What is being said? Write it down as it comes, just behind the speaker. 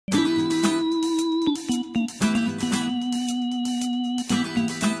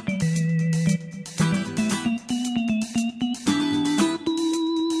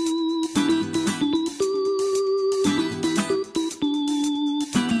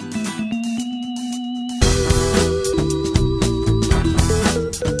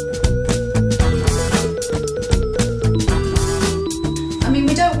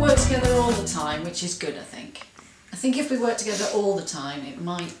think if we worked together all the time, it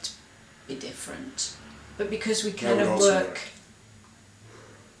might be different. But because we kind of work...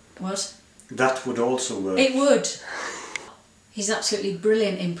 What? That would also work. It would. He's absolutely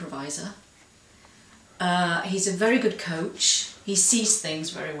brilliant improviser. He's a very good coach. He sees things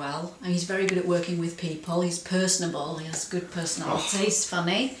very well, and he's very good at working with people. He's personable, he has good personality, he's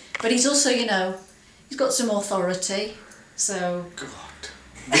funny. But he's also, you know, he's got some authority, so... God,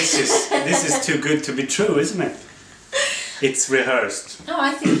 this is too good to be true, isn't it? It's rehearsed. No,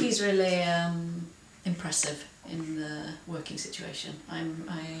 I think he's really impressive in the working situation. I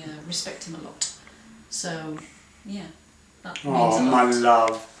respect him a lot. So, yeah, that means a lot. Oh, my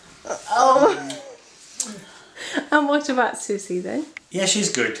love. Oh. And what about Suzie then? Yeah,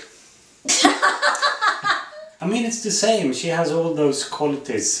 she's good. I mean, it's the same. She has all those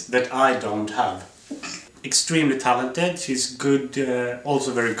qualities that I don't have. Extremely talented. She's good,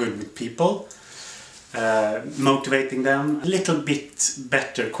 also very good with people. Motivating them. A little bit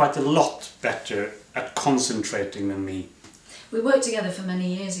better, quite a lot better at concentrating than me. We worked together for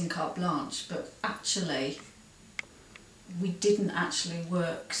many years in Carte Blanche, but actually we didn't actually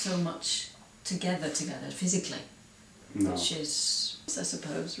work so much together physically. No. Which is, I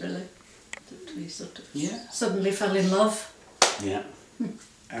suppose, really, that we sort of Yeah. suddenly fell in love. Yeah.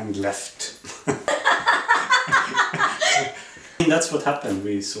 And left. That's what happened.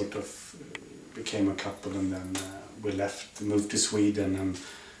 We sort of became a couple, and then we left, moved to Sweden, and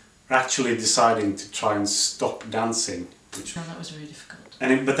actually deciding to try and stop dancing. Which, No, that was very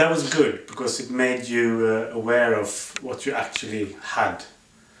difficult. but that was good, because it made you aware of what you actually had.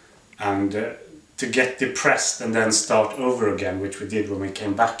 And to get depressed and then start over again, which we did when we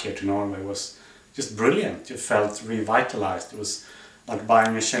came back here to Norway, was just brilliant. You felt revitalized. It was like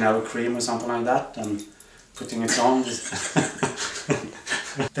buying a Chanel cream or something like that and putting it on.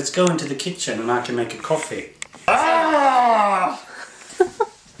 Let's go into the kitchen and I can make a coffee. Ah!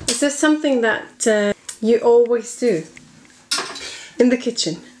 Is there something that you always do in the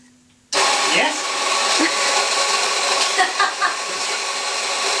kitchen? Yes.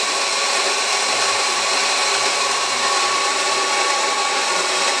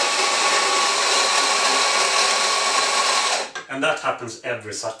 And that happens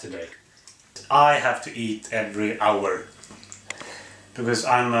every Saturday. I have to eat every hour. Because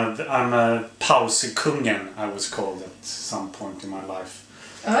I'm a pausekungen, I was called at some point in my life.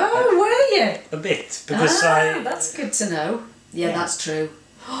 Oh, were you? A bit, because that's good to know. Yeah, Yeah. that's true.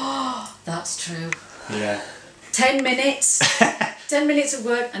 Oh, that's true. Yeah. 10 minutes. 10 minutes of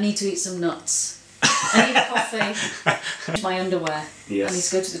work, I need to eat some nuts. I need a coffee. My underwear. Yes. I need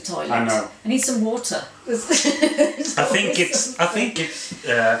to go to the toilet. I know. I need some water.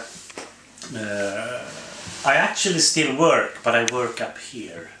 I actually still work, but I work up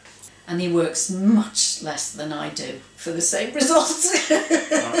here. And he works much less than I do for the same results.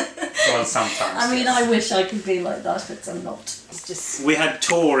 Well, sometimes. I mean, I wish I could be like that, but I'm not. It's just... We had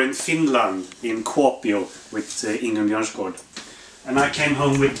tour in Finland, in Kuopio, with Ingen Björnsgård. And I came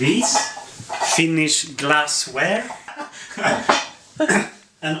home with these Finnish glassware.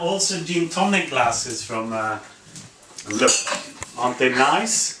 And also gin tonic glasses from... look, aren't they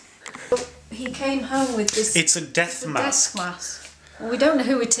nice? He came home with this... It's a death mask. Death mask. Well, we don't know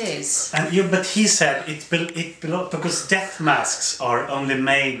who it is. And but he said it belongs, because death masks are only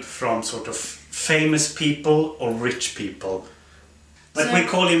made from sort of famous people or rich people. But So we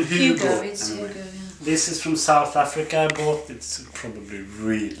call him Hugo. It's anyway. Hugo, yeah. This is from South Africa. I bought. It's probably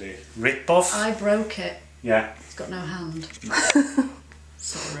really rip-off. I broke it. Yeah. It's got no hand.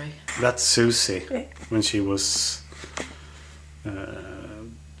 Sorry. That's Suzie when she was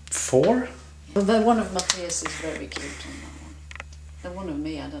 4. Well, the one of Mattias is very cute on that one. The one of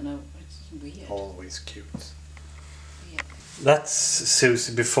me, I don't know. It's weird. Always cute. Yeah. That's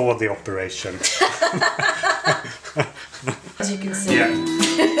Suzie before the operation. As you can see. Yeah.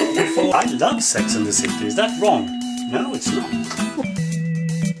 Before. I love Sex and the City. Is that wrong? No, it's not.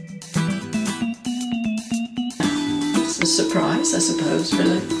 It's a surprise, I suppose,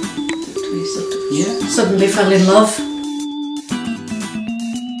 really. That we sort of Yeah. suddenly fell in love.